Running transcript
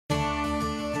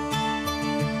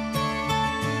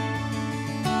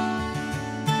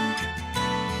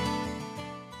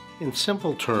In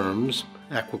simple terms,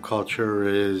 aquaculture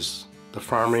is the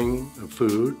farming of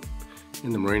food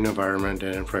in the marine environment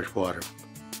and in fresh water,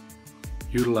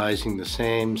 utilizing the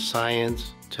same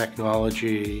science,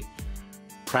 technology,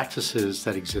 practices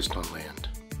that exist on land.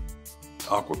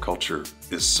 Aquaculture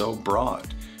is so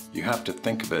broad. You have to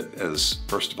think of it as,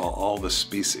 first of all the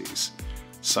species.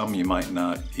 Some you might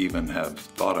not even have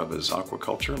thought of as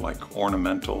aquaculture, like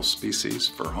ornamental species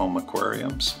for home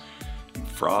aquariums, and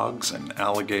frogs and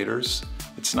alligators.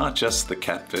 It's not just the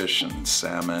catfish and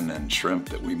salmon and shrimp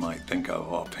that we might think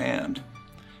of offhand.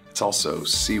 It's also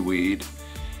seaweed.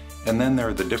 And then there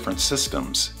are the different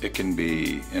systems. It can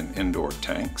be in indoor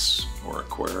tanks or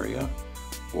aquaria,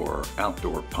 or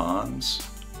outdoor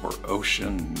ponds, or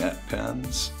ocean net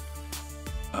pens,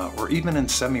 or even in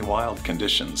semi-wild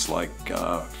conditions like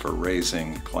for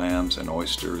raising clams and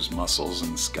oysters, mussels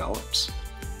and scallops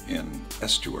in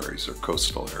estuaries or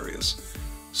coastal areas.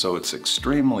 So it's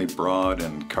extremely broad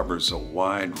and covers a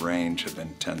wide range of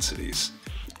intensities.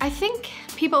 I think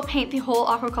people paint the whole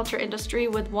aquaculture industry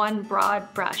with one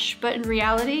broad brush, but in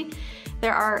reality,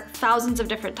 there are thousands of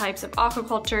different types of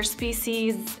aquaculture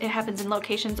species. It happens in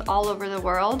locations all over the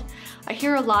world. I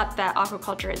hear a lot that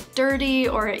aquaculture is dirty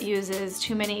or it uses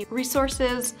too many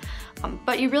resources,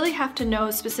 but you really have to know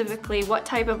specifically what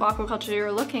type of aquaculture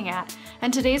you're looking at.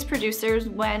 And today's producers,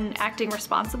 when acting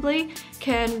responsibly,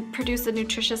 can produce a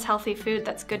nutritious, healthy food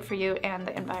that's good for you and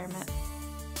the environment.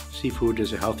 Seafood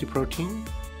is a healthy protein,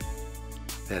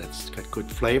 that it's got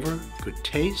good flavor, good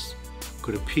taste,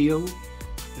 good appeal.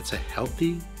 It's a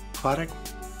healthy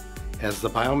product, as the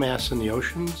biomass in the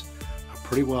oceans are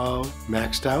pretty well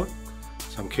maxed out.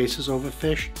 Some cases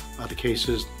overfished, other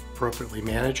cases appropriately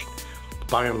managed. But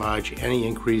by and large, any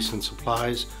increase in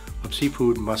supplies of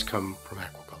seafood must come from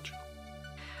aquaculture.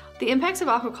 The impacts of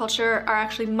aquaculture are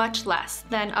actually much less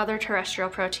than other terrestrial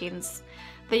proteins.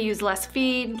 They use less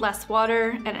feed, less water,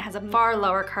 and it has a far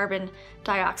lower carbon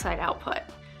dioxide output.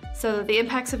 So the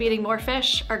impacts of eating more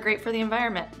fish are great for the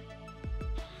environment.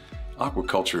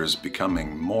 Aquaculture is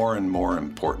becoming more and more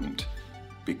important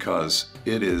because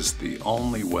it is the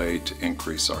only way to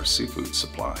increase our seafood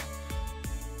supply.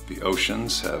 The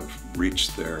oceans have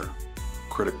reached their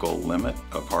critical limit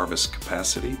of harvest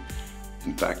capacity.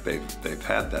 In fact, they've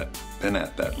been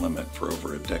at that limit for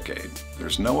over a decade.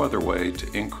 There's no other way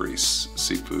to increase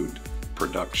seafood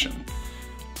production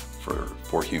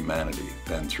for humanity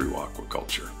than through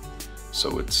aquaculture.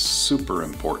 So it's super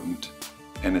important,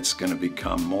 and it's going to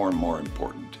become more and more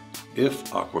important. If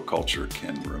aquaculture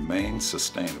can remain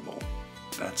sustainable,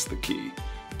 that's the key,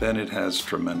 then it has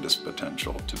tremendous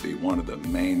potential to be one of the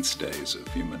mainstays of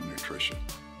human nutrition.